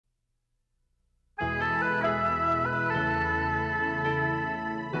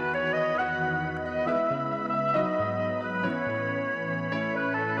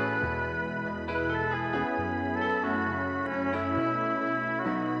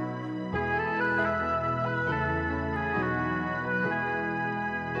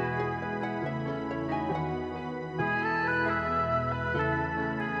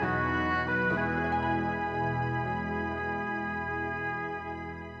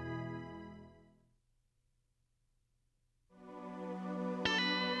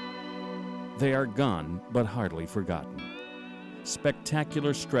They are gone, but hardly forgotten.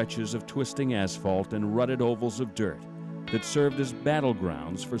 Spectacular stretches of twisting asphalt and rutted ovals of dirt that served as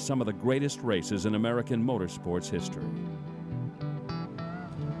battlegrounds for some of the greatest races in American motorsports history.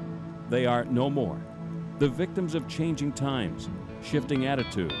 They are no more, the victims of changing times, shifting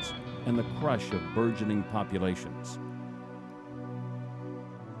attitudes, and the crush of burgeoning populations.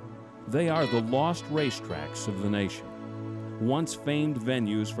 They are the lost racetracks of the nation, once famed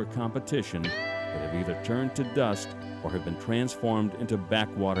venues for competition that have either turned to dust or have been transformed into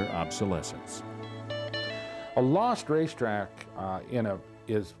backwater obsolescence. A lost racetrack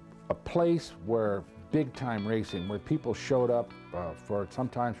is a place where big-time racing, where people showed up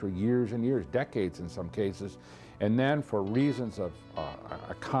sometimes for years and years, decades in some cases, and then for reasons of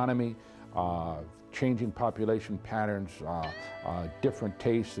economy, changing population patterns, different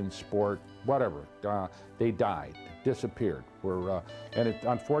tastes in sport, whatever, they died, disappeared.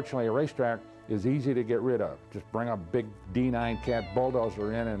 Unfortunately, a racetrack is easy to get rid of. Just bring a big D9 cat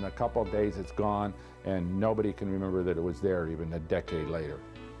bulldozer in, and in a couple of days it's gone, and nobody can remember that it was there even a decade later.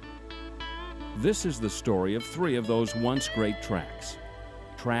 This is the story of three of those once great tracks.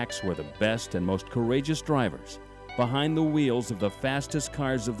 Tracks where the best and most courageous drivers, behind the wheels of the fastest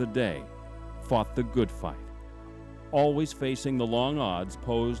cars of the day, fought the good fight, always facing the long odds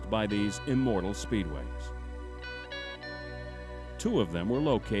posed by these immortal speedways. Two of them were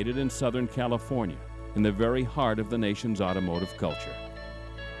located in Southern California, in the very heart of the nation's automotive culture.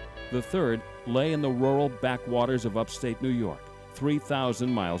 The third lay in the rural backwaters of upstate New York, 3,000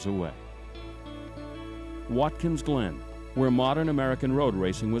 miles away. Watkins Glen, where modern American road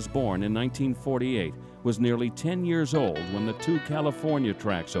racing was born in 1948, was nearly 10 years old when the two California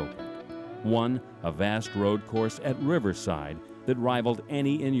tracks opened. One, a vast road course at Riverside that rivaled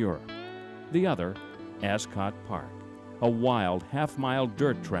any in Europe. The other, Ascot Park, a wild half-mile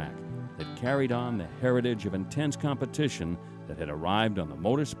dirt track that carried on the heritage of intense competition that had arrived on the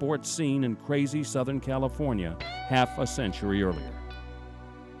motorsports scene in crazy Southern California half a century earlier.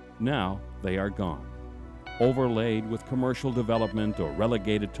 Now they are gone, overlaid with commercial development or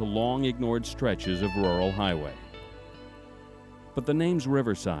relegated to long-ignored stretches of rural highway. But the names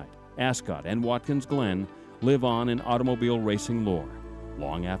Riverside, Ascot, and Watkins Glen live on in automobile racing lore,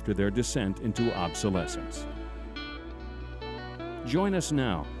 long after their descent into obsolescence. Join us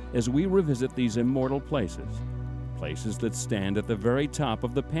now as we revisit these immortal places, places that stand at the very top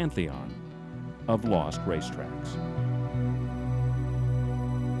of the pantheon of lost racetracks.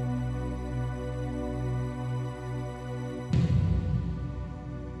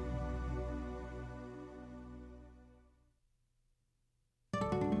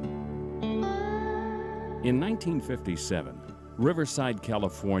 In 1957, Riverside,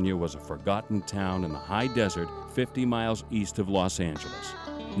 California was a forgotten town in the high desert 50 miles east of Los Angeles,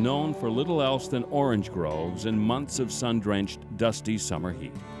 known for little else than orange groves and months of sun-drenched, dusty summer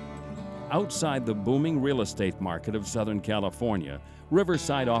heat. Outside the booming real estate market of Southern California,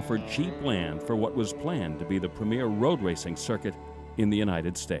 Riverside offered cheap land for what was planned to be the premier road racing circuit in the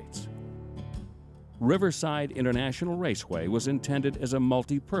United States. Riverside International Raceway was intended as a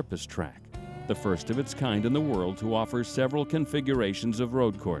multi-purpose track, the first of its kind in the world to offer several configurations of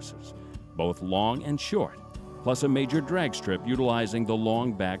road courses, both long and short, plus a major drag strip utilizing the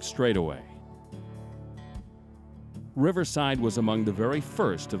long back straightaway. Riverside was among the very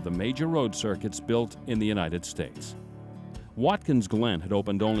first of the major road circuits built in the United States. Watkins Glen had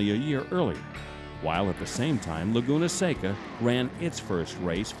opened only a year earlier, while at the same time Laguna Seca ran its first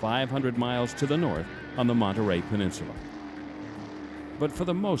race 500 miles to the north on the Monterey Peninsula. But for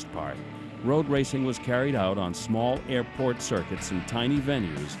the most part, road racing was carried out on small airport circuits and tiny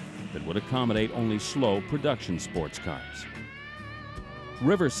venues that would accommodate only slow production sports cars.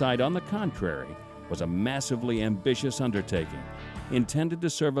 Riverside, on the contrary, was a massively ambitious undertaking, intended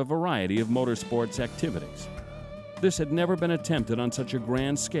to serve a variety of motorsports activities. This had never been attempted on such a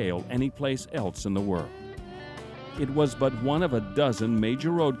grand scale anyplace else in the world. It was but one of a dozen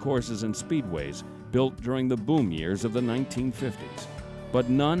major road courses and speedways built during the boom years of the 1950s, but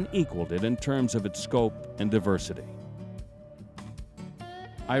none equaled it in terms of its scope and diversity.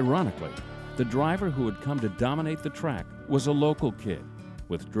 Ironically, the driver who had come to dominate the track was a local kid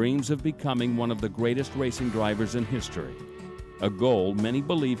with dreams of becoming one of the greatest racing drivers in history, a goal many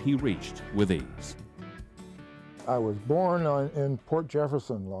believe he reached with ease. I was born in Port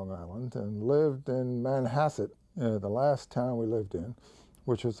Jefferson, Long Island, and lived in Manhasset, the last town we lived in,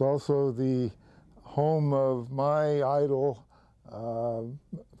 which was also the home of my idol, a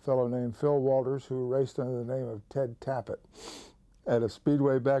fellow named Phil Walters, who raced under the name of Ted Tappet at a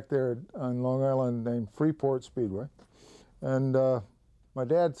speedway back there on Long Island named Freeport Speedway. And My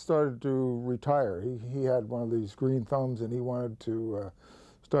dad started to retire. He had one of these green thumbs, and he wanted to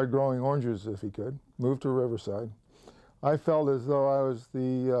start growing oranges if he could. Moved to Riverside. I felt as though I was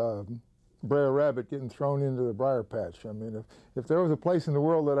the Brer Rabbit getting thrown into the briar patch. I mean, if there was a place in the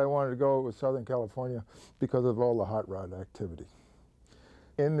world that I wanted to go, it was Southern California because of all the hot rod activity.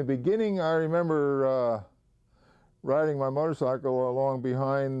 In the beginning, I remember riding my motorcycle along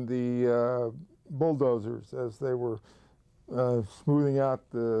behind the bulldozers as they were smoothing out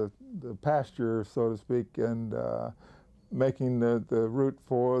the pasture, so to speak, and making the route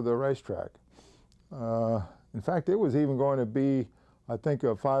for the racetrack. In fact, it was even going to be, I think,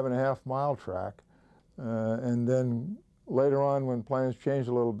 a 5.5-mile track. And then later on, when plans changed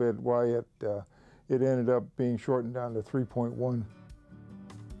a little bit, why it ended up being shortened down to 3.1.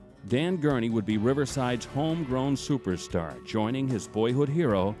 Dan Gurney would be Riverside's homegrown superstar, joining his boyhood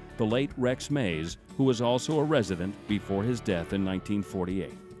hero, the late Rex Mays, who was also a resident before his death in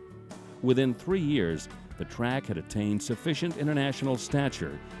 1948. Within 3 years, the track had attained sufficient international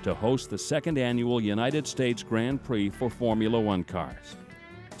stature to host the second annual United States Grand Prix for Formula One cars.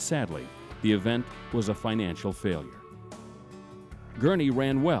 Sadly, the event was a financial failure. Gurney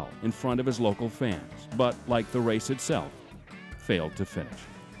ran well in front of his local fans, but like the race itself, failed to finish.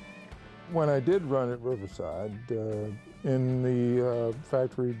 When I did run at Riverside in the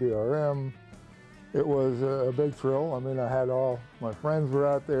factory DRM, it was a big thrill. I mean, I had all my friends were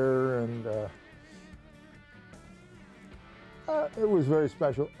out there, and it was very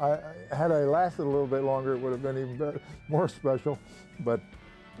special. Had I lasted a little bit longer, it would have been even better, more special, but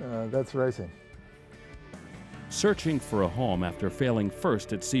that's racing. Searching for a home after failing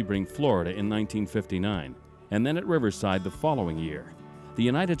first at Sebring, Florida in 1959, and then at Riverside the following year, the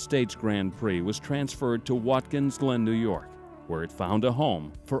United States Grand Prix was transferred to Watkins Glen, New York, where it found a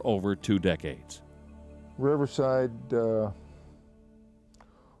home for over 2 decades. Riverside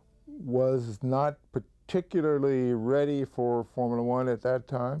was not particularly ready for Formula One at that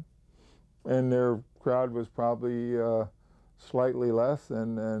time, and their crowd was probably slightly less.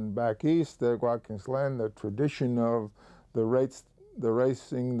 And back east at Watkins Glen, the tradition of the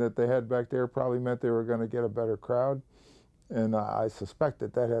racing that they had back there probably meant they were going to get a better crowd. And I suspect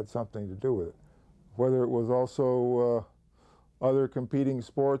that that had something to do with it. Whether it was also other competing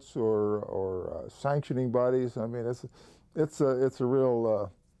sports or sanctioning bodies, I mean, it's a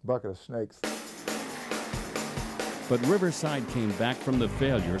real bucket of snakes. But Riverside came back from the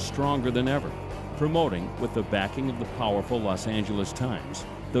failure stronger than ever, promoting, with the backing of the powerful Los Angeles Times,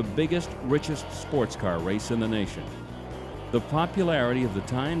 the biggest, richest sports car race in the nation. The popularity of the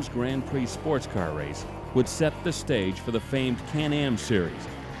Times Grand Prix sports car race would set the stage for the famed Can-Am Series,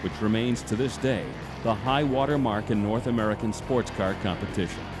 which remains to this day the high water mark in North American sports car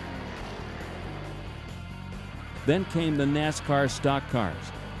competition. Then came the NASCAR stock cars,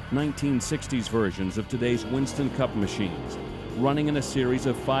 1960s versions of today's Winston Cup machines, running in a series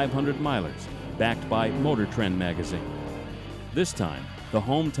of 500-milers, backed by Motor Trend magazine. This time, the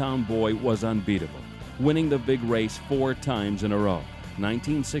hometown boy was unbeatable, winning the big race 4 times in a row,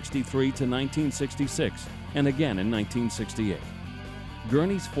 1963 to 1966, and again in 1968.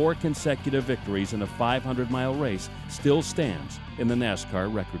 Gurney's 4 consecutive victories in a 500-mile race still stands in the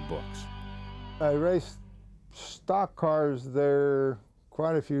NASCAR record books. I raced stock cars there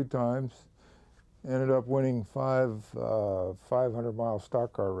quite a few times. Ended up winning 5 500-mile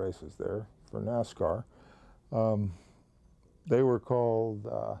stock car races there for NASCAR. They were called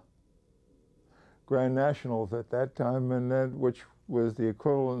Grand Nationals at that time, and that, which was the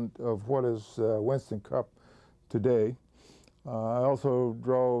equivalent of what is Winston Cup today. I also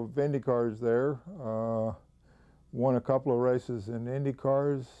drove Indy cars there, won a couple of races in Indy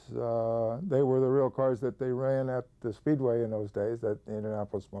cars. They were the real cars that they ran at the Speedway in those days, at the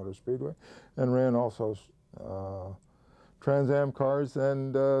Indianapolis Motor Speedway, and ran also Trans Am cars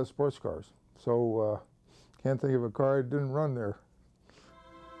and sports cars. So can't think of a car that didn't run there.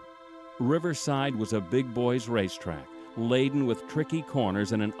 Riverside was a big boys racetrack, laden with tricky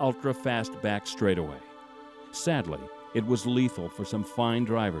corners and an ultra-fast back straightaway. Sadly, it was lethal for some fine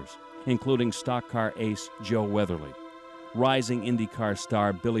drivers, including stock car ace Joe Weatherly, rising IndyCar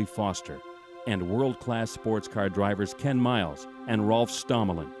star Billy Foster, and world-class sports car drivers Ken Miles and Rolf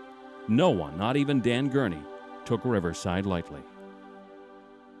Stommelen. No one, not even Dan Gurney, took Riverside lightly.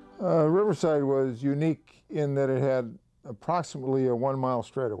 Riverside was unique in that it had approximately a 1-mile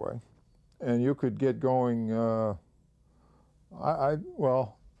straightaway, and you could get going.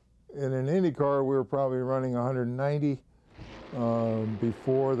 Well, in an Indy car, we were probably running 190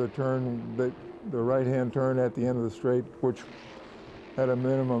 before the turn, the right-hand turn at the end of the straight, which had a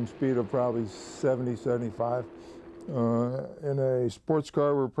minimum speed of probably 70, 75. In a sports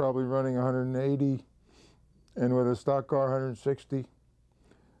car, we're probably running 180, and with a stock car, 160.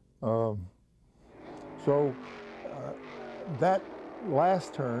 That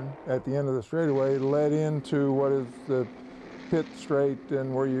last turn at the end of the straightaway led into what is the pit straight,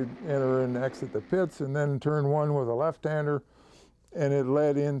 and where you enter and exit the pits, and then turn 1 was a left-hander, and it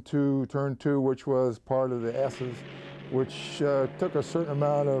led into turn 2, which was part of the S's, which took a certain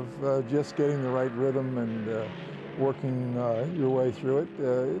amount of just getting the right rhythm and working your way through it.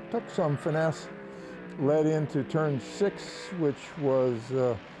 It took some finesse. Led into turn 6, which was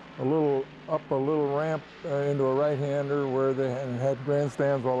a little ramp into a right-hander where they had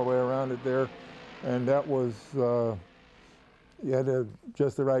grandstands all the way around it there, and that was you had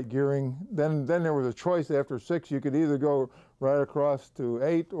just the right gearing. Then there was a choice after 6. You could either go right across to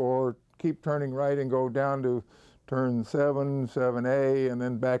 8 or keep turning right and go down to turn 7, 7A, and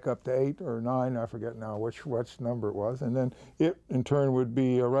then back up to 8 or 9. I forget now which number it was. And then it in turn would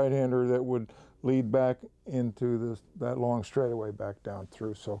be a right-hander that would lead back into that long straightaway back down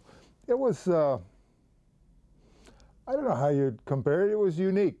through. So it was, I don't know how you'd compare it. It was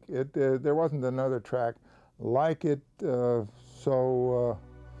unique. There wasn't another track like it. So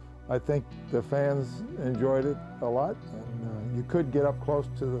I think the fans enjoyed it a lot, and you could get up close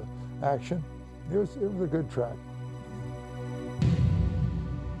to the action. It was a good track.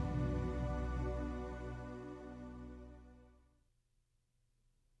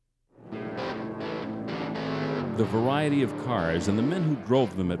 The variety of cars and the men who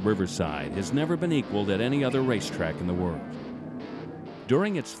drove them at Riverside has never been equaled at any other racetrack in the world.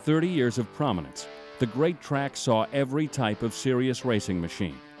 During its 30 years of prominence, the great track saw every type of serious racing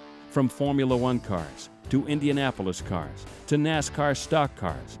machine, from Formula One cars, to Indianapolis cars, to NASCAR stock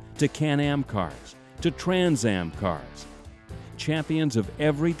cars, to Can-Am cars, to Trans Am cars. Champions of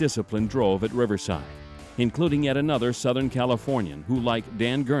every discipline drove at Riverside, including yet another Southern Californian who, like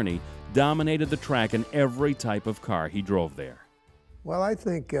Dan Gurney, dominated the track in every type of car he drove there. Well, I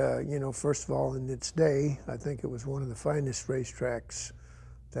think, you know, first of all, in its day, I think it was one of the finest racetracks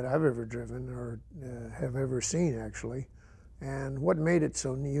that I've ever driven or have ever seen, actually. And what made it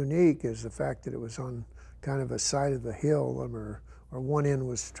so unique is the fact that it was on kind of a side of the hill, or one end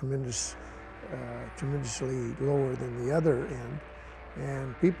was tremendously lower than the other end.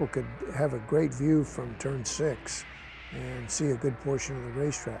 And people could have a great view from turn 6 and see a good portion of the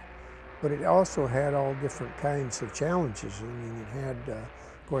racetrack. But it also had all different kinds of challenges. I mean, it had,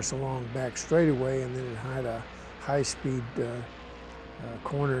 of course, a long back straightaway, and then it had a high-speed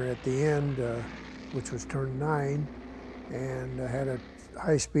corner at the end, which was turn 9, and had a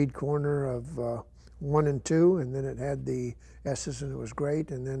high-speed corner of 1 and 2, and then it had the S's, and it was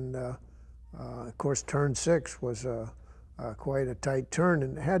great. And then, of course, turn 6 was quite a tight turn,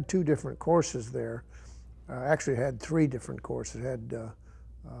 and it had 2 different courses there. Actually, it had 3 different courses. It had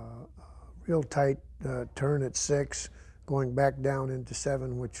real tight turn at 6, going back down into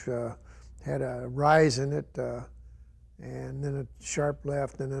 7, which had a rise in it, and then a sharp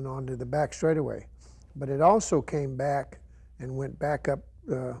left, and then onto the back straightaway. But it also came back and went back up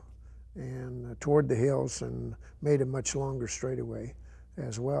and toward the hills and made a much longer straightaway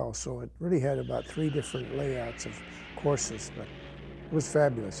as well. So it really had about 3 different layouts of courses, but it was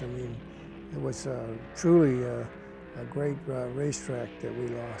fabulous. I mean, it was truly a great racetrack that we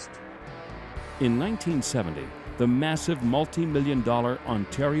lost. In 1970, the massive multi-million-dollar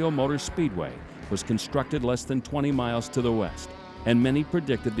Ontario Motor Speedway was constructed less than 20 miles to the west, and many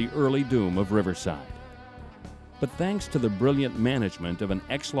predicted the early doom of Riverside. But thanks to the brilliant management of an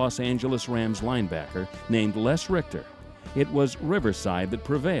ex-Los Angeles Rams linebacker named Les Richter, it was Riverside that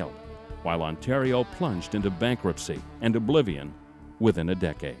prevailed, while Ontario plunged into bankruptcy and oblivion within a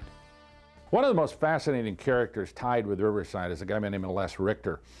decade. One of the most fascinating characters tied with Riverside is a guy named Les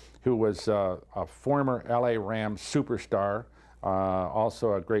Richter, who was a former LA Rams superstar,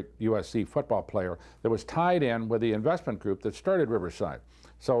 also a great USC football player, that was tied in with the investment group that started Riverside.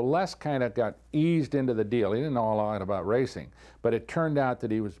 So Les kind of got eased into the deal. He didn't know a lot about racing, but it turned out that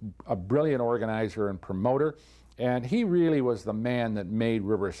he was a brilliant organizer and promoter, and he really was the man that made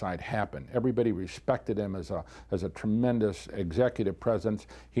Riverside happen. Everybody respected him as a tremendous executive presence.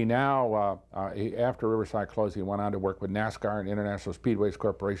 He now, after Riverside closed, he went on to work with NASCAR and International Speedways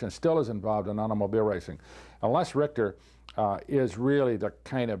Corporation, still is involved in automobile racing. And Les Richter is really the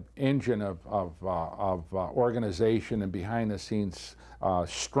kind of engine of organization and behind-the-scenes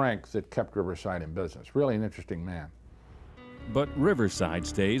strength that kept Riverside in business. Really an interesting man. But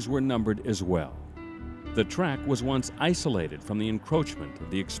Riverside's days were numbered as well. The track was once isolated from the encroachment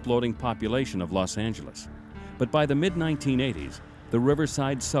of the exploding population of Los Angeles. But by the mid-1980s, the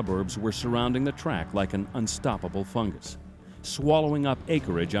Riverside suburbs were surrounding the track like an unstoppable fungus, swallowing up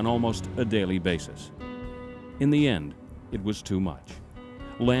acreage on almost a daily basis. In the end, it was too much.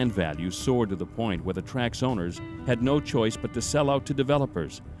 Land values soared to the point where the track's owners had no choice but to sell out to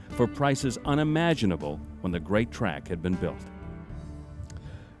developers for prices unimaginable when the great track had been built.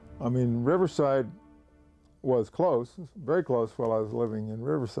 I mean, Riverside was close, very close while I was living in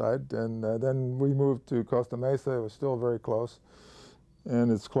Riverside, and then we moved to Costa Mesa. It was still very close,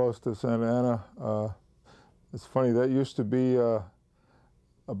 and it's close to Santa Ana. It's funny, that used to be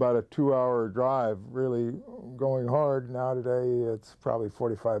about a 2-hour drive, really going hard. Now today it's probably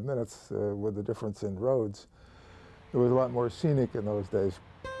 45 minutes with the difference in roads. It was a lot more scenic in those days.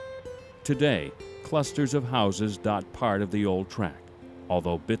 Today, clusters of houses dot part of the old track,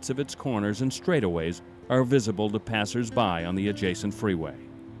 although bits of its corners and straightaways are visible to passers-by on the adjacent freeway.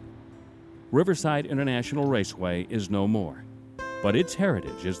 Riverside International Raceway is no more, but its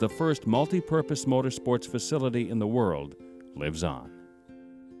heritage as the first multi-purpose motorsports facility in the world lives on.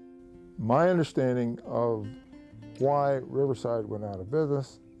 My understanding of why Riverside went out of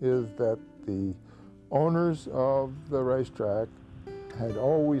business is that the owners of the racetrack had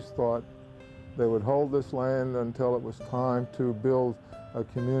always thought they would hold this land until it was time to build a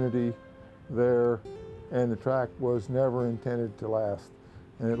community there, and the track was never intended to last.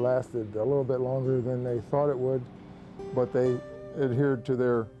 And it lasted a little bit longer than they thought it would, but they adhered to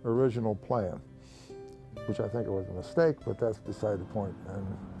their original plan, which I think it was a mistake, but that's beside the point. And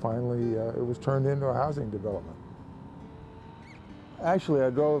finally, it was turned into a housing development. Actually, I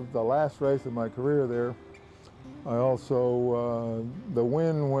drove the last race of my career there. I also, the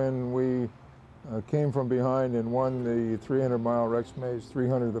win when we came from behind and won the 300-mile Rex Mays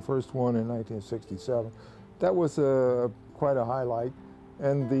 300, the first one in 1967. That was quite a highlight.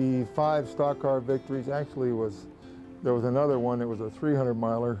 And the 5 stock car victories actually there was another one. It was a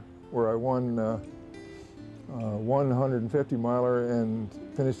 300-miler where I won 150-miler and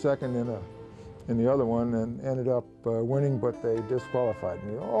finished second in the other one and ended up winning, but they disqualified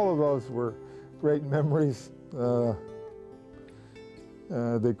me. All of those were great memories.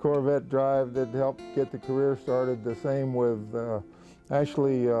 The Corvette drive that helped get the career started. The same with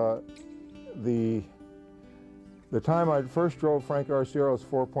actually the time I first drove Frank Arciero's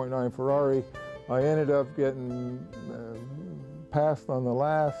 4.9 Ferrari. I ended up getting passed on the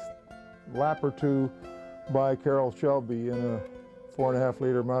last lap or two by Carroll Shelby in a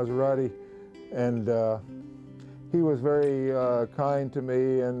 4.5-liter Maserati, and he was very kind to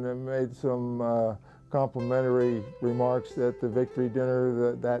me and made some complimentary remarks at the victory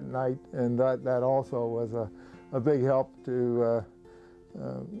dinner that night, and that also was a big help to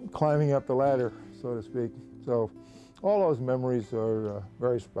climbing up the ladder, so to speak. So all those memories are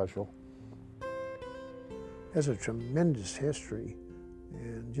very special. Has a tremendous history,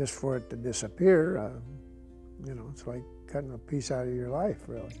 and just for it to disappear, you know, it's like cutting a piece out of your life,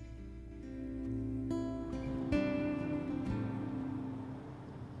 really.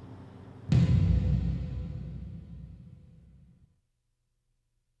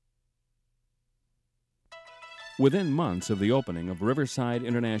 Within months of the opening of Riverside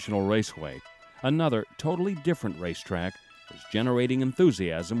International Raceway, another totally different racetrack was generating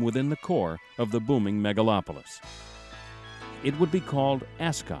enthusiasm within the core of the booming megalopolis. It would be called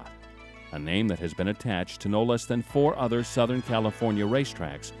Ascot, a name that has been attached to no less than 4 other Southern California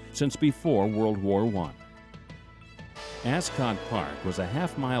racetracks since before World War I. Ascot Park was a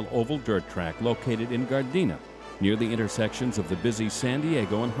half-mile oval dirt track located in Gardena, near the intersections of the busy San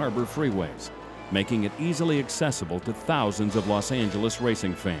Diego and Harbor freeways, making it easily accessible to thousands of Los Angeles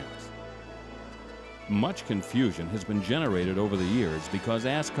racing fans. Much confusion has been generated over the years because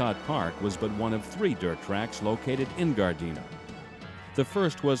Ascot Park was but one of 3 dirt tracks located in Gardena. The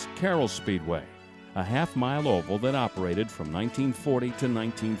first was Carroll Speedway, a half-mile oval that operated from 1940 to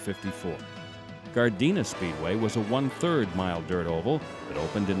 1954. Gardena Speedway was a 1/3 mile dirt oval that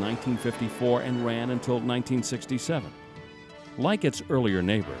opened in 1954 and ran until 1967. Like its earlier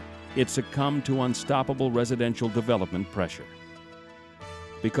neighbor, it succumbed to unstoppable residential development pressure.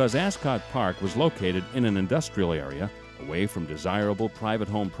 Because Ascot Park was located in an industrial area, away from desirable private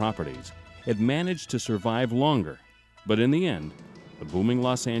home properties, it managed to survive longer, but in the end, the booming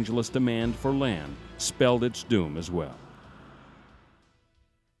Los Angeles demand for land spelled its doom as well.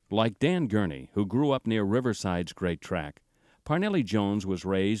 Like Dan Gurney, who grew up near Riverside's great track, Parnelli Jones was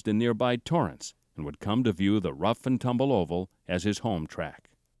raised in nearby Torrance and would come to view the rough-and-tumble oval as his home track.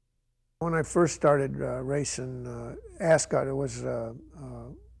 When I first started racing Ascot, it was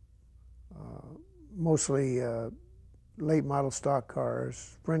mostly late model stock cars,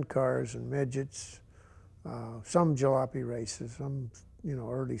 sprint cars and midgets, some jalopy races, some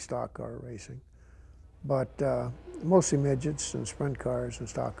early stock car racing, but mostly midgets and sprint cars and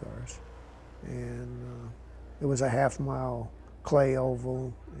stock cars. And it was a half-mile clay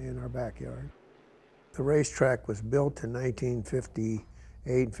oval in our backyard. The racetrack was built in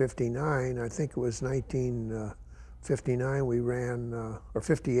 1958, 59. I think it was 1959 we ran, or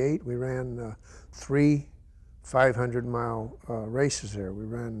 58, we ran 3 500-mile races there. We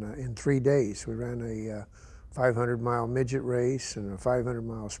ran in 3 days. We ran a 500-mile midget race and a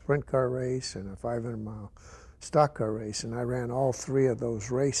 500-mile sprint car race and a 500-mile stock car race, and I ran all 3 of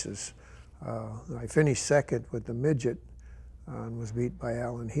those races. I finished second with the midget and was beat by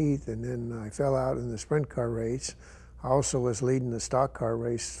Alan Heath, and then I fell out in the sprint car race. I also was leading the stock car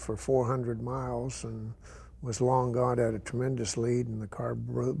race for 400 miles and was long gone at a tremendous lead, and the car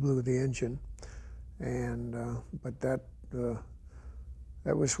blew the engine. And but that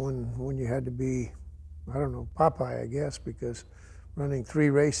was when you had to be, I don't know, Popeye, I guess, because running 3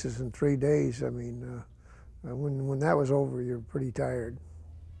 races in 3 days, I mean, when that was over, you're pretty tired.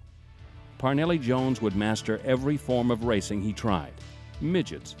 Parnelli Jones would master every form of racing he tried: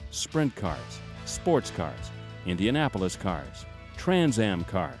 midgets, sprint cars, sports cars, Indianapolis cars, Trans Am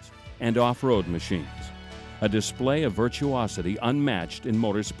cars, and off-road machines. A display of virtuosity unmatched in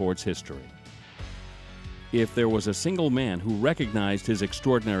motorsports history. If there was a single man who recognized his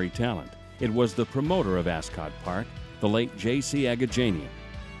extraordinary talent, it was the promoter of Ascot Park, the late J.C. Agajanian,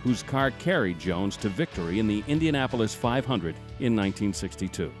 whose car carried Jones to victory in the Indianapolis 500 in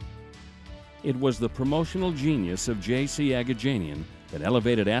 1962. It was the promotional genius of J.C. Agajanian that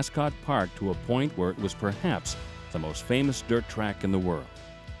elevated Ascot Park to a point where it was perhaps the most famous dirt track in the world.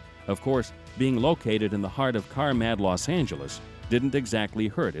 Of course, being located in the heart of car-mad Los Angeles didn't exactly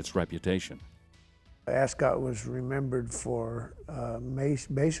hurt its reputation. Ascot was remembered for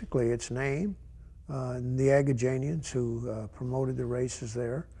basically its name, the Agajanians who promoted the races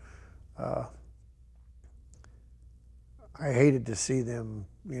there. I hated to see them,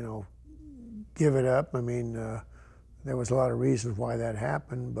 give it up. I mean, there was a lot of reasons why that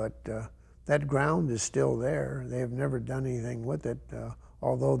happened, but that ground is still there. They have never done anything with it,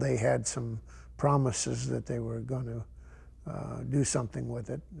 although they had some promises that they were going to do something with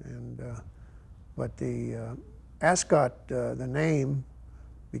it. And but the Ascot, the name,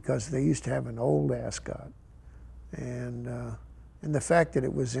 because they used to have an old Ascot, and the fact that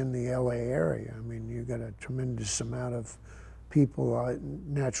it was in the LA area. I mean, you got a tremendous amount of people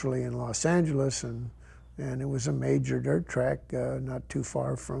naturally in Los Angeles, and it was a major dirt track not too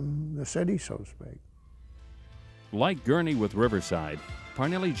far from the city, so to speak. Like Gurney with Riverside,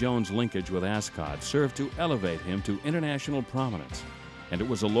 Parnelli Jones' linkage with Ascot served to elevate him to international prominence, and it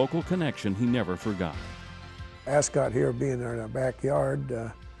was a local connection he never forgot. Ascot here being in our backyard,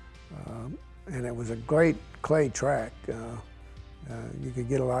 and it was a great clay track. You could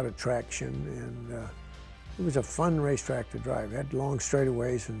get a lot of traction, and it was a fun racetrack to drive. It had long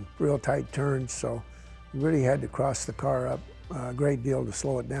straightaways and real tight turns, so you really had to cross the car up a great deal to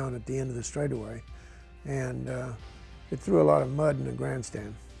slow it down at the end of the straightaway. And it threw a lot of mud in the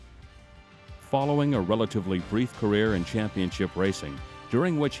grandstand. Following a relatively brief career in championship racing,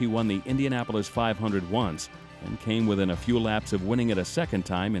 during which he won the Indianapolis 500 once and came within a few laps of winning it a second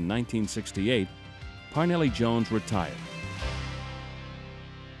time in 1968, Parnelli Jones retired.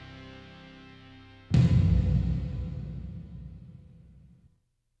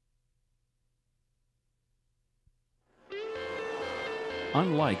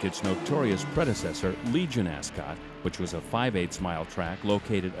 Unlike its notorious predecessor, Legion Ascot, which was a 5/8 mile track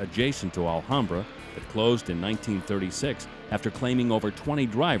located adjacent to Alhambra that closed in 1936 after claiming over 20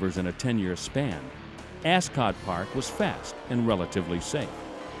 drivers in a 10-year span, Ascot Park was fast and relatively safe.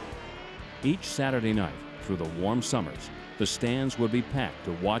 Each Saturday night, through the warm summers, the stands would be packed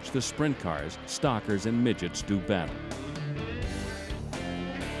to watch the sprint cars, stockers, and midgets do battle.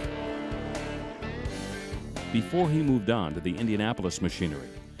 Before he moved on to the Indianapolis machinery,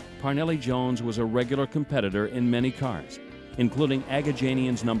 Parnelli Jones was a regular competitor in many cars, including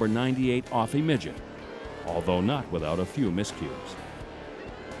Agajanian's number 98 Offie Midget, although not without a few miscues.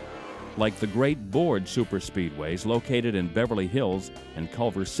 Like the great board superspeedways located in Beverly Hills and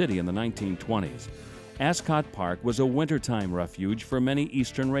Culver City in the 1920s, Ascot Park was a wintertime refuge for many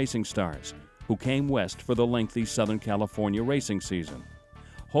Eastern racing stars who came west for the lengthy Southern California racing season,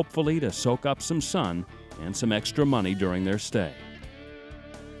 hopefully to soak up some sun and some extra money during their stay.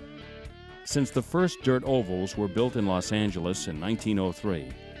 Since the first dirt ovals were built in Los Angeles in 1903,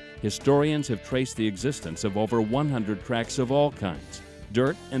 historians have traced the existence of over 100 tracks of all kinds: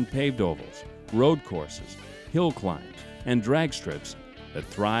 dirt and paved ovals, road courses, hill climbs, and drag strips that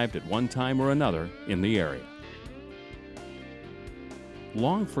thrived at one time or another in the area.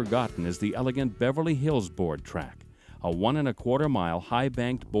 Long forgotten is the elegant Beverly Hills board track, a 1.25-mile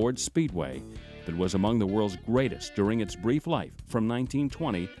high-banked board speedway that was among the world's greatest during its brief life from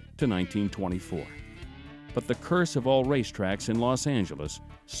 1920 to 1924. But the curse of all racetracks in Los Angeles,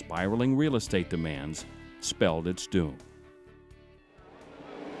 spiraling real estate demands, spelled its doom.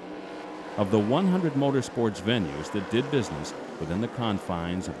 Of the 100 motorsports venues that did business within the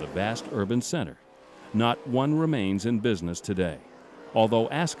confines of the vast urban center, not one remains in business today, although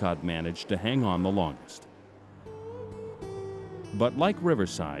Ascot managed to hang on the longest. But like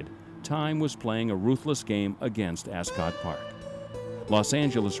Riverside, time was playing a ruthless game against Ascot Park. Los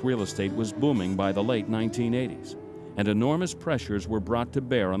Angeles real estate was booming by the late 1980s, and enormous pressures were brought to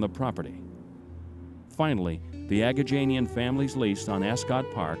bear on the property. Finally, the Agajanian family's lease on Ascot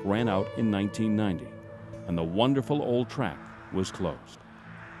Park ran out in 1990, and the wonderful old track was closed.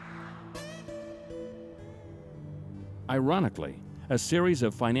 Ironically, a series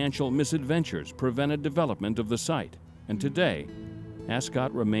of financial misadventures prevented development of the site, and today,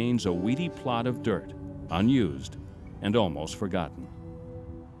 Ascot remains a weedy plot of dirt, unused and almost forgotten.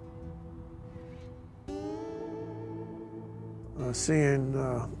 Seeing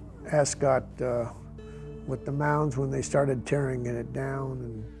Ascot with the mounds when they started tearing it down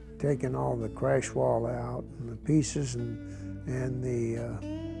and taking all the crash wall out and the pieces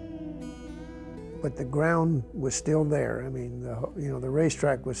but the ground was still there. I mean, the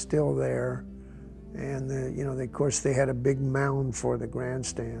racetrack was still there, and of course they had a big mound for the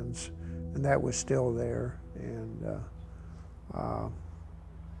grandstands, and that was still there. And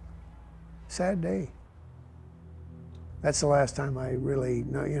sad day. That's the last time I really,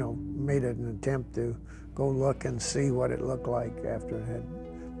 made an attempt to go look and see what it looked like after it had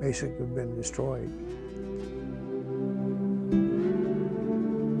basically been destroyed.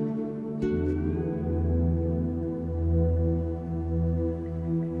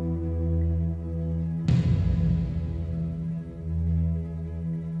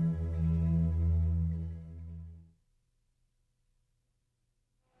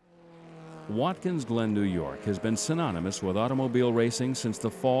 Watkins Glen, New York has been synonymous with automobile racing since the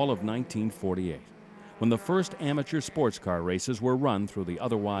fall of 1948, when the first amateur sports car races were run through the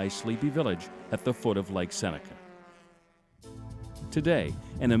otherwise sleepy village at the foot of Lake Seneca. Today,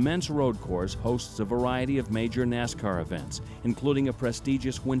 an immense road course hosts a variety of major NASCAR events, including a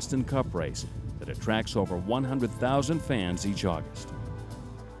prestigious Winston Cup race that attracts over 100,000 fans each August.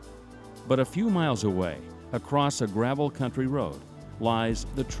 But a few miles away, across a gravel country road, lies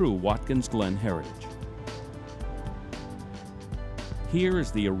the true Watkins Glen heritage. Here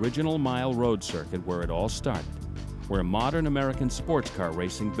is the original mile road circuit where it all started, where modern American sports car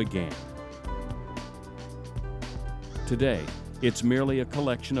racing began. Today, it's merely a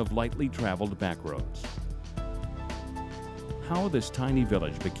collection of lightly traveled back roads. How this tiny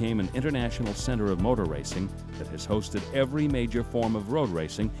village became an international center of motor racing that has hosted every major form of road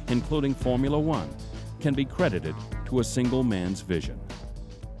racing, including Formula One, can be credited to a single man's vision.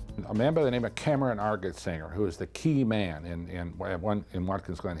 A man by the name of Cameron Argetsinger, who is the key man in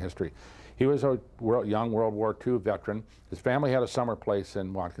Watkins Glen history. He was a young World War II veteran. His family had a summer place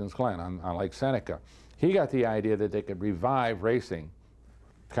in Watkins Glen on Lake Seneca. He got the idea that they could revive racing,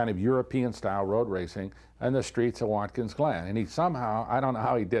 kind of European-style road racing, in the streets of Watkins Glen. And he somehow, I don't know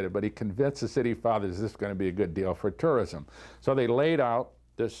how he did it, but he convinced the city fathers this is going to be a good deal for tourism. So they laid out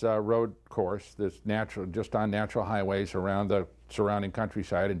this road course, just on natural highways around the surrounding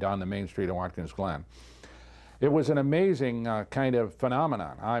countryside and down the main street of Watkins Glen. It was an amazing kind of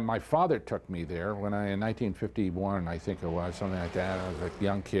phenomenon. My father took me there when in 1951, I think it was, something like that. I was a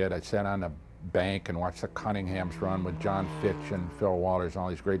young kid. I sat on the bank and watched the Cunninghams run with John Fitch and Phil Walters, all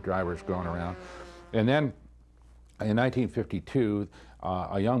these great drivers going around. And then in 1952,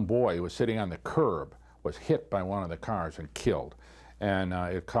 a young boy who was sitting on the curb was hit by one of the cars and killed. And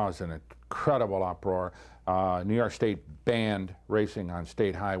it caused an incredible uproar. New York State banned racing on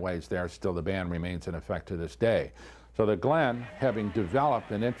state highways there. Still, the ban remains in effect to this day. So the Glen, having developed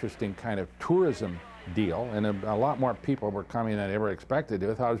an interesting kind of tourism deal, and a lot more people were coming than they ever expected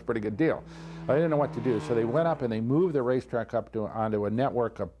to, thought it was a pretty good deal. I didn't know what to do, so they went up and they moved the racetrack up onto a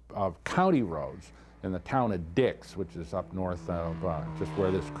network of county roads in the town of Dix, which is up north of just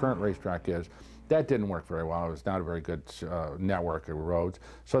where this current racetrack is. That didn't work very well. It was not a very good network of roads.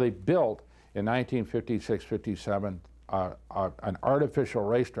 So they built in 1956-57 an artificial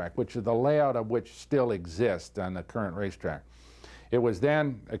racetrack, which is the layout of which still exists on the current racetrack. It was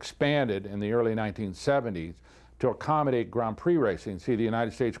then expanded in the early 1970s to accommodate Grand Prix racing. See, the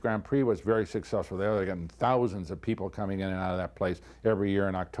United States Grand Prix was very successful there. They're getting thousands of people coming in and out of that place every year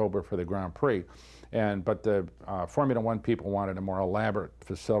in October for the Grand Prix. But the Formula One people wanted a more elaborate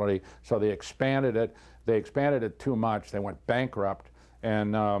facility, so they expanded it. They expanded it too much. They went bankrupt,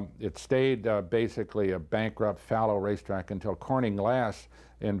 and it stayed basically a bankrupt, fallow racetrack until Corning Glass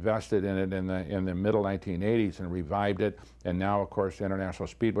invested in it in the middle 1980s and revived it. And now, of course, the International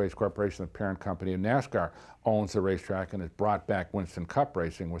Speedways Corporation, the parent company of NASCAR, owns the racetrack and has brought back Winston Cup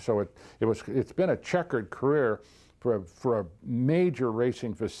racing. So it's been a checkered career for a major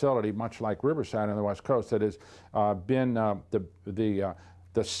racing facility, much like Riverside on the West Coast, that has been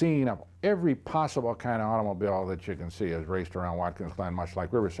the scene of every possible kind of automobile that you can see has raced around Watkins Glen, much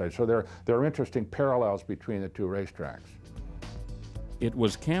like Riverside. So there are interesting parallels between the two racetracks. It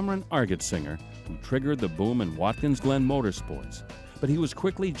was Cameron Argetsinger who triggered the boom in Watkins Glen motorsports, but he was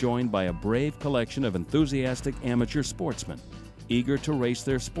quickly joined by a brave collection of enthusiastic amateur sportsmen, eager to race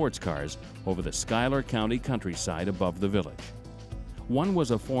their sports cars over the Schuyler County countryside above the village. One was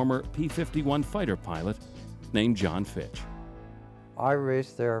a former P-51 fighter pilot named John Fitch. I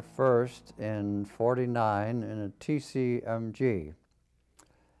raced there first in '49 in a TCMG.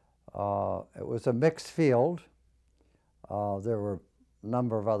 It was a mixed field. There were a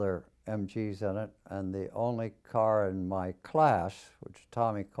number of other MGs in it, and the only car in my class, which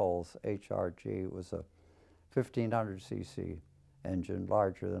Tommy Cole's HRG, was a 1500cc engine,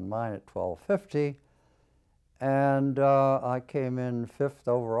 larger than mine at 1250, and I came in 5th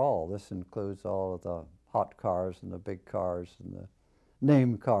overall. This includes all of the hot cars and the big cars and the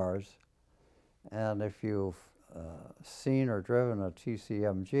name cars. And if you've seen or driven a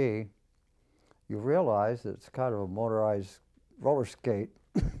TCMG, you realize that it's kind of a motorized roller skate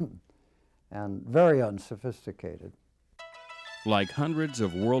and very unsophisticated. Like hundreds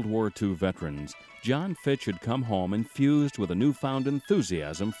of World War II veterans, John Fitch had come home infused with a newfound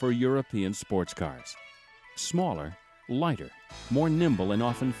enthusiasm for European sports cars. Smaller, lighter, more nimble and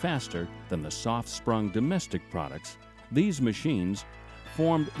often faster than the soft-sprung domestic products, these machines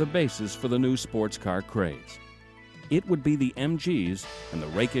formed the basis for the new sports car craze. It would be the MGs and the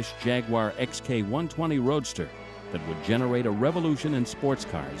rakish Jaguar XK120 Roadster that would generate a revolution in sports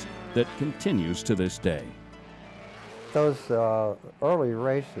cars that continues to this day. Those early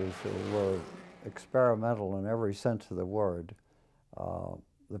races were experimental in every sense of the word.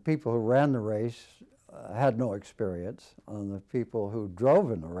 The people who ran the race had no experience, and the people who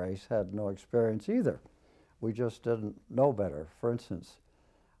drove in the race had no experience either. We just didn't know better. For instance,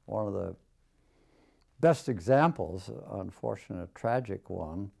 one of the best examples, unfortunate, tragic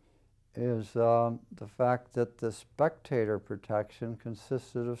one, is the fact that the spectator protection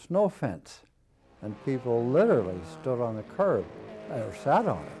consisted of snow fence, and people literally stood on the curb or sat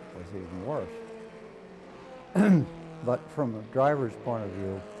on it. Was even worse. But from a driver's point of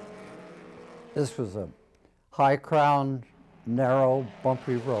view, this was a high-crowned, narrow,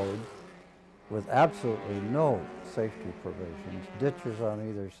 bumpy road with absolutely no safety provisions, ditches on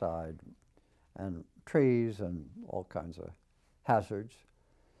either side, and trees and all kinds of hazards.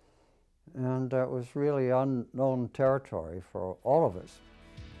 And it was really unknown territory for all of us.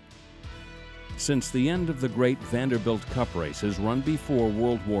 Since the end of the great Vanderbilt Cup races run before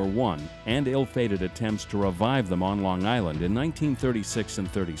World War I and ill-fated attempts to revive them on Long Island in 1936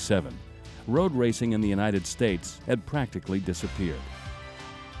 and 37, road racing in the United States had practically disappeared.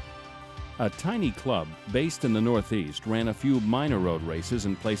 A tiny club based in the Northeast ran a few minor road races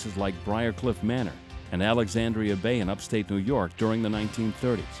in places like Briarcliff Manor and Alexandria Bay in upstate New York during the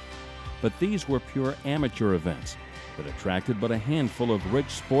 1930s. But these were pure amateur events that attracted but a handful of rich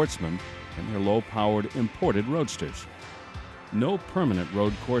sportsmen and their low-powered imported roadsters. No permanent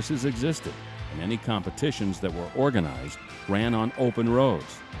road courses existed, and any competitions that were organized ran on open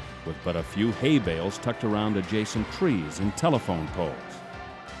roads, with but a few hay bales tucked around adjacent trees and telephone poles.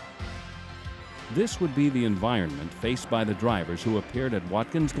 This would be the environment faced by the drivers who appeared at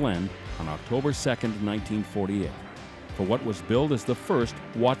Watkins Glen on October 2nd, 1948, for what was billed as the first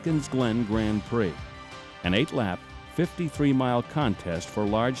Watkins Glen Grand Prix, an 8-lap, 53-mile contest for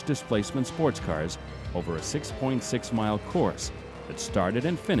large displacement sports cars over a 6.6-mile course that started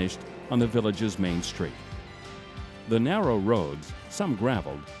and finished on the village's main street. The narrow roads, some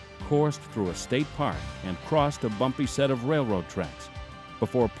graveled, coursed through a state park and crossed a bumpy set of railroad tracks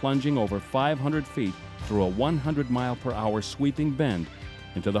before plunging over 500 feet through a 100-mile-per-hour sweeping bend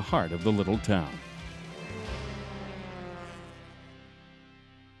into the heart of the little town.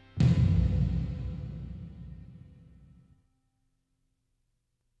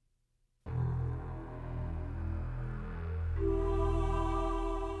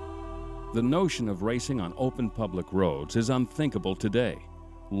 The notion of racing on open public roads is unthinkable today,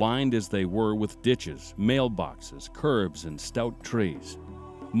 lined as they were with ditches, mailboxes, curbs, and stout trees.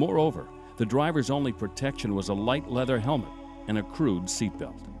 Moreover, the driver's only protection was a light leather helmet and a crude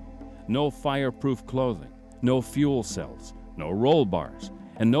seatbelt. No fireproof clothing, no fuel cells, no roll bars,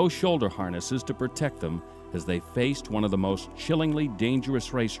 and no shoulder harnesses to protect them as they faced one of the most chillingly dangerous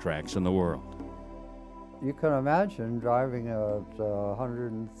racetracks in the world. You can imagine driving at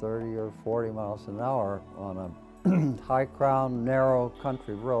 130 or 40 miles an hour on a high crown, narrow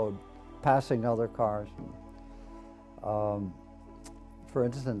country road, passing other cars. For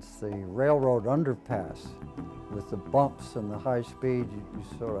instance, the railroad underpass with the bumps and the high speed, you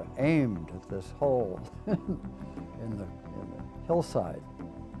sort of aimed at this hole in the hillside.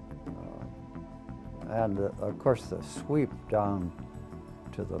 And of course the sweep down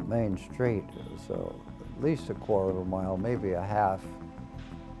to the main street is at least a quarter of a mile, maybe a half.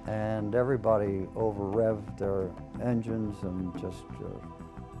 And everybody over-revved their engines and just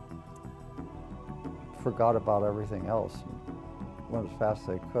forgot about everything else and went as fast as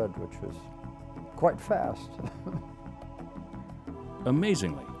they could, which was quite fast.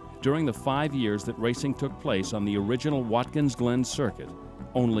 Amazingly, during the 5 years that racing took place on the original Watkins Glen circuit,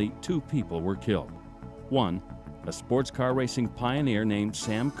 only 2 people were killed. One, a sports car racing pioneer named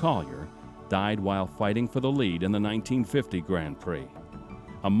Sam Collier, died while fighting for the lead in the 1950 Grand Prix.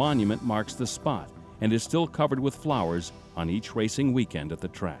 A monument marks the spot and is still covered with flowers on each racing weekend at the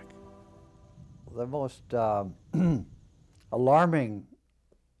track. The most alarming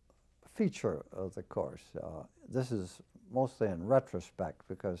feature of the course, this is mostly in retrospect,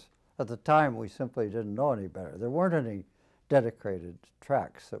 because at the time we simply didn't know any better. There weren't any dedicated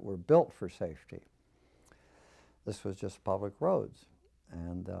tracks that were built for safety. This was just public roads.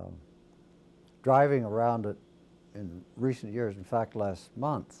 And driving around it in recent years, in fact last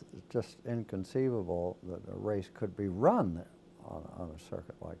month, it's just inconceivable that a race could be run on a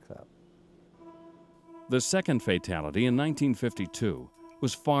circuit like that. The second fatality in 1952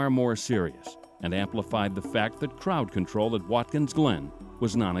 was far more serious and amplified the fact that crowd control at Watkins Glen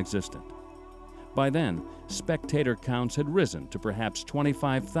was non-existent. By then, spectator counts had risen to perhaps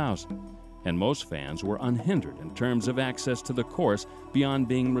 25,000, and most fans were unhindered in terms of access to the course beyond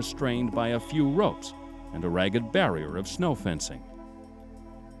being restrained by a few ropes and a ragged barrier of snow fencing.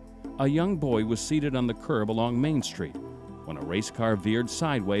 A young boy was seated on the curb along Main Street when a race car veered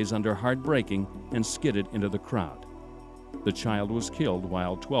sideways under hard braking and skidded into the crowd. The child was killed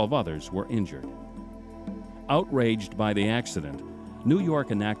while 12 others were injured. Outraged by the accident, New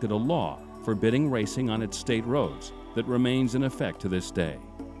York enacted a law forbidding racing on its state roads that remains in effect to this day.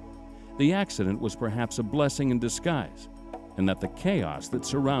 The accident was perhaps a blessing in disguise, in that the chaos that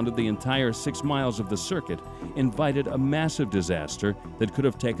surrounded the entire 6 miles of the circuit invited a massive disaster that could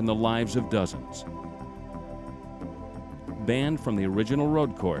have taken the lives of dozens. Banned from the original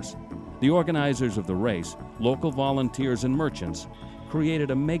road course, the organizers of the race, local volunteers and merchants,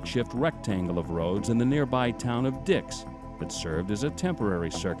 created a makeshift rectangle of roads in the nearby town of Dix that served as a temporary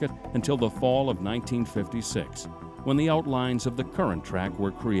circuit until the fall of 1956, when the outlines of the current track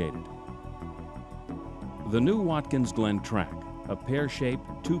were created. The new Watkins Glen track, a pear-shaped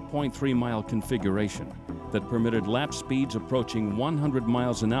 2.3-mile configuration that permitted lap speeds approaching 100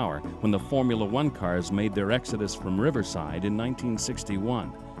 miles an hour when the Formula One cars made their exodus from Riverside in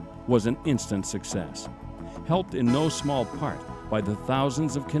 1961, was an instant success, helped in no small part by the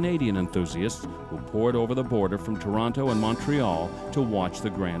thousands of Canadian enthusiasts who poured over the border from Toronto and Montreal to watch the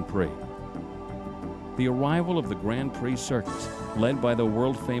Grand Prix. The arrival of the Grand Prix circus, led by the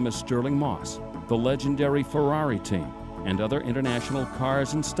world-famous Stirling Moss, the legendary Ferrari team, and other international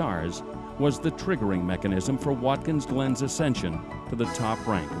cars and stars, was the triggering mechanism for Watkins Glen's ascension to the top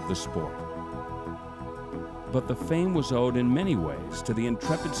rank of the sport. But the fame was owed in many ways to the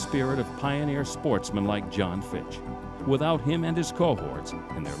intrepid spirit of pioneer sportsmen like John Fitch. Without him and his cohorts,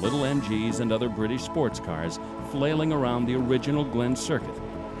 in their little MGs and other British sports cars flailing around the original Glen circuit,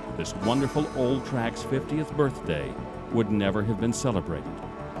 this wonderful old track's 50th birthday would never have been celebrated.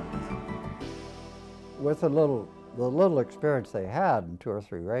 With the little experience they had in 2 or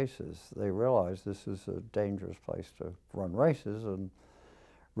 3 races, they realized this is a dangerous place to run races and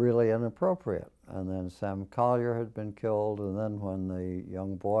really inappropriate. And then Sam Collier had been killed, and then when the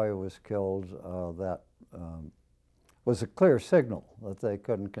young boy was killed, that was a clear signal that they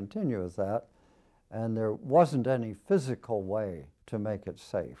couldn't continue with that, and there wasn't any physical way to make it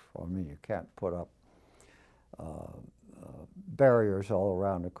safe. I mean, you can't put up barriers all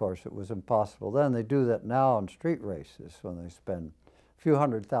around. Of course, it was impossible then. They do that now on street races when they spend a few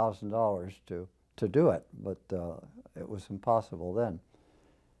 $100,000 to do it, but it was impossible then.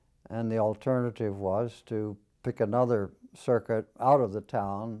 And the alternative was to pick another circuit out of the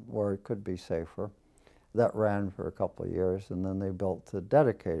town where it could be safer. That ran for a couple of years, and then they built the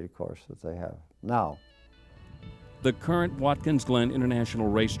dedicated course that they have now. The current Watkins Glen International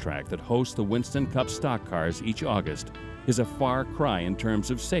Racetrack that hosts the Winston Cup stock cars each August is a far cry in terms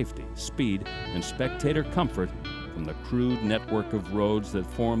of safety, speed, and spectator comfort from the crude network of roads that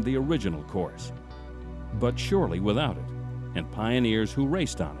formed the original course. But surely without it, and pioneers who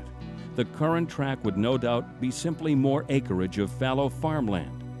raced on it, the current track would no doubt be simply more acreage of fallow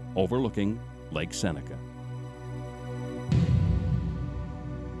farmland overlooking Lake Seneca.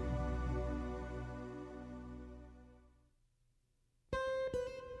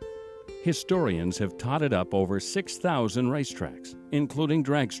 Historians have totted up over 6,000 racetracks, including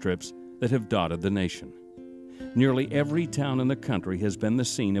drag strips, that have dotted the nation. Nearly every town in the country has been the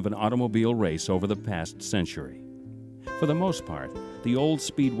scene of an automobile race over the past century. For the most part, the old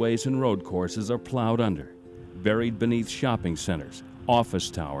speedways and road courses are plowed under, buried beneath shopping centers,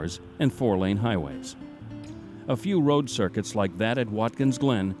 office towers, and four-lane highways. A few road circuits like that at Watkins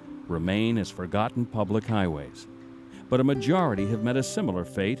Glen remain as forgotten public highways, but a majority have met a similar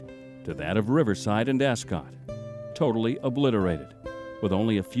fate to that of Riverside and Ascot, totally obliterated, with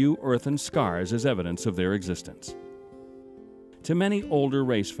only a few earthen scars as evidence of their existence. To many older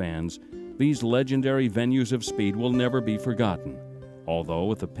race fans, these legendary venues of speed will never be forgotten, although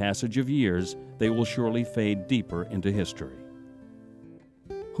with the passage of years, they will surely fade deeper into history.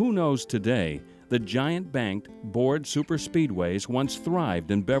 Who knows today, the giant banked, bored superspeedways once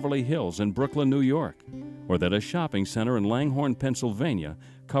thrived in Beverly Hills and Brooklyn, New York, or that a shopping center in Langhorne, Pennsylvania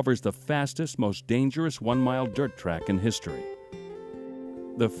covers the fastest, most dangerous one-mile dirt track in history.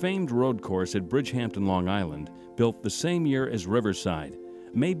 The famed road course at Bridgehampton, Long Island, built the same year as Riverside,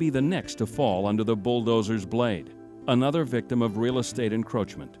 may be the next to fall under the bulldozer's blade, another victim of real estate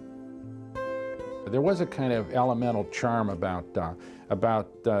encroachment. There was a kind of elemental charm about those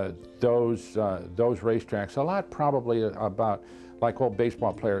racetracks. A lot probably about, like old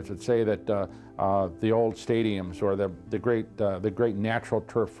baseball players would say, that the old stadiums or the great natural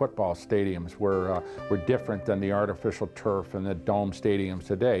turf football stadiums were different than the artificial turf and the dome stadiums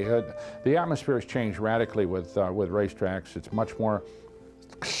today. The atmosphere has changed radically with racetracks. It's much more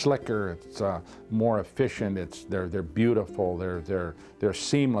slicker, it's more efficient, they're beautiful, they're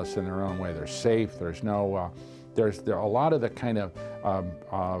seamless in their own way, they're safe, there's a lot of the kind of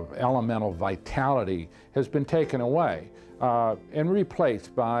elemental vitality has been taken away and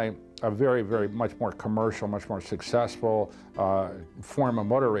replaced by a very, very much more commercial, much more successful form of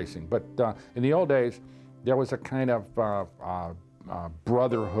motor racing. But in the old days, there was a kind of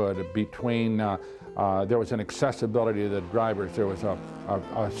brotherhood between, there was an accessibility to the drivers, there was a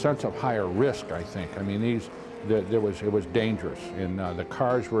sense of higher risk, I think. I mean, it was dangerous, and the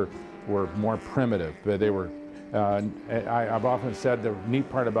cars were more primitive. They were, I've often said the neat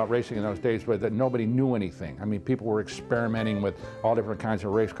part about racing in those days was that nobody knew anything. I mean, people were experimenting with all different kinds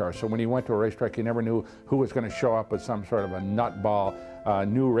of race cars. So when you went to a racetrack, you never knew who was going to show up with some sort of a nutball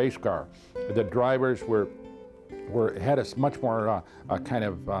new race car. The drivers had a much more a kind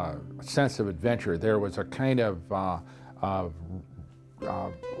of sense of adventure. There was a kind of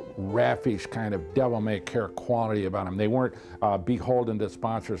raffish kind of devil-may-care quality about them. They weren't beholden to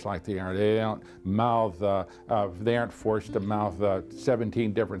sponsors like they are. They don't mouth, they aren't forced to mouth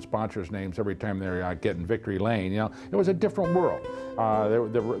 17 different sponsors' names every time they're getting victory lane. You know, it was a different world.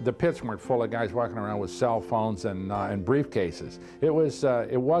 The pits weren't full of guys walking around with cell phones and briefcases.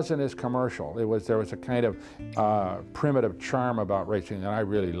 It wasn't as commercial. There was a kind of primitive charm about racing that I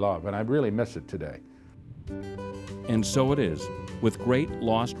really love, and I really miss it today. And so it is with great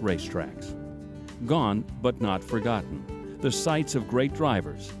lost racetracks. Gone but not forgotten. The sites of great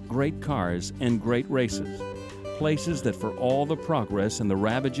drivers, great cars, and great races. Places that for all the progress and the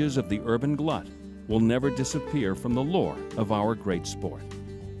ravages of the urban glut will never disappear from the lore of our great sport.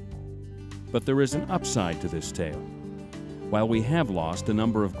 But there is an upside to this tale. While we have lost a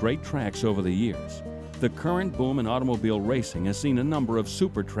number of great tracks over the years, the current boom in automobile racing has seen a number of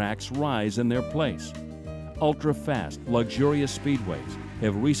super tracks rise in their place. Ultra-fast, luxurious speedways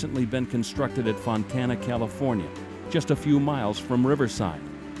have recently been constructed at Fontana, California, just a few miles from Riverside,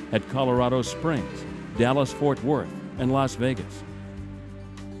 at Colorado Springs, Dallas-Fort Worth, and Las Vegas.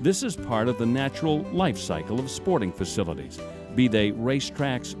 This is part of the natural life cycle of sporting facilities, be they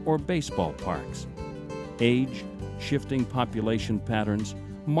racetracks or baseball parks. Age, shifting population patterns,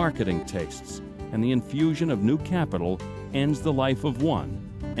 marketing tastes, and the infusion of new capital ends the life of one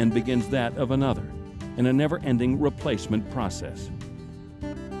and begins that of another, in a never-ending replacement process.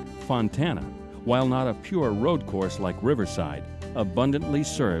 Fontana, while not a pure road course like Riverside, abundantly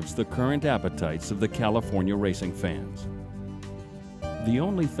serves the current appetites of the California racing fans. The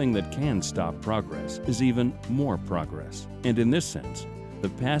only thing that can stop progress is even more progress. And in this sense, the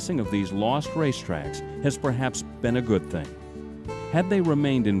passing of these lost racetracks has perhaps been a good thing. Had they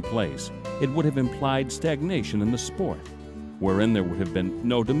remained in place, it would have implied stagnation in the sport, wherein there would have been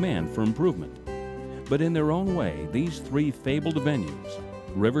no demand for improvement. But in their own way, these three fabled venues,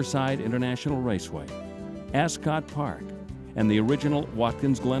 Riverside International Raceway, Ascot Park, and the original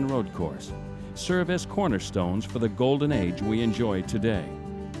Watkins Glen Road Course, serve as cornerstones for the golden age we enjoy today.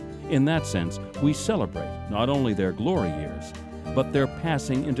 In that sense, we celebrate not only their glory years, but their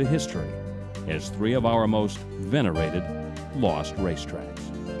passing into history as three of our most venerated lost racetracks.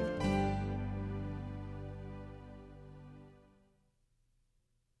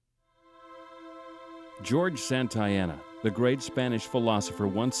 George Santayana, the great Spanish philosopher,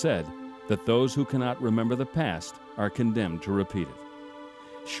 once said that those who cannot remember the past are condemned to repeat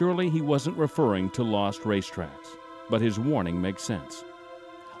it. Surely he wasn't referring to lost racetracks, but his warning makes sense.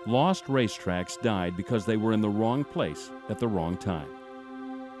 Lost racetracks died because they were in the wrong place at the wrong time.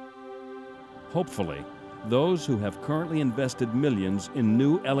 Hopefully, those who have currently invested millions in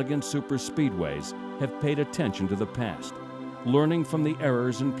new elegant superspeedways have paid attention to the past, learning from the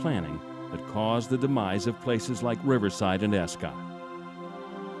errors in planning that caused the demise of places like Riverside and Ascot.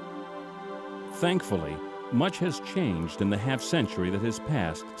 Thankfully, much has changed in the half-century that has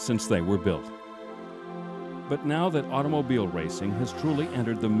passed since they were built. But now that automobile racing has truly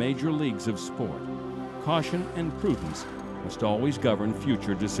entered the major leagues of sport, caution and prudence must always govern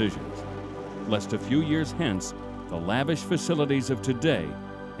future decisions, lest a few years hence, the lavish facilities of today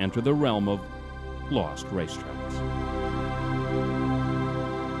enter the realm of lost racetracks.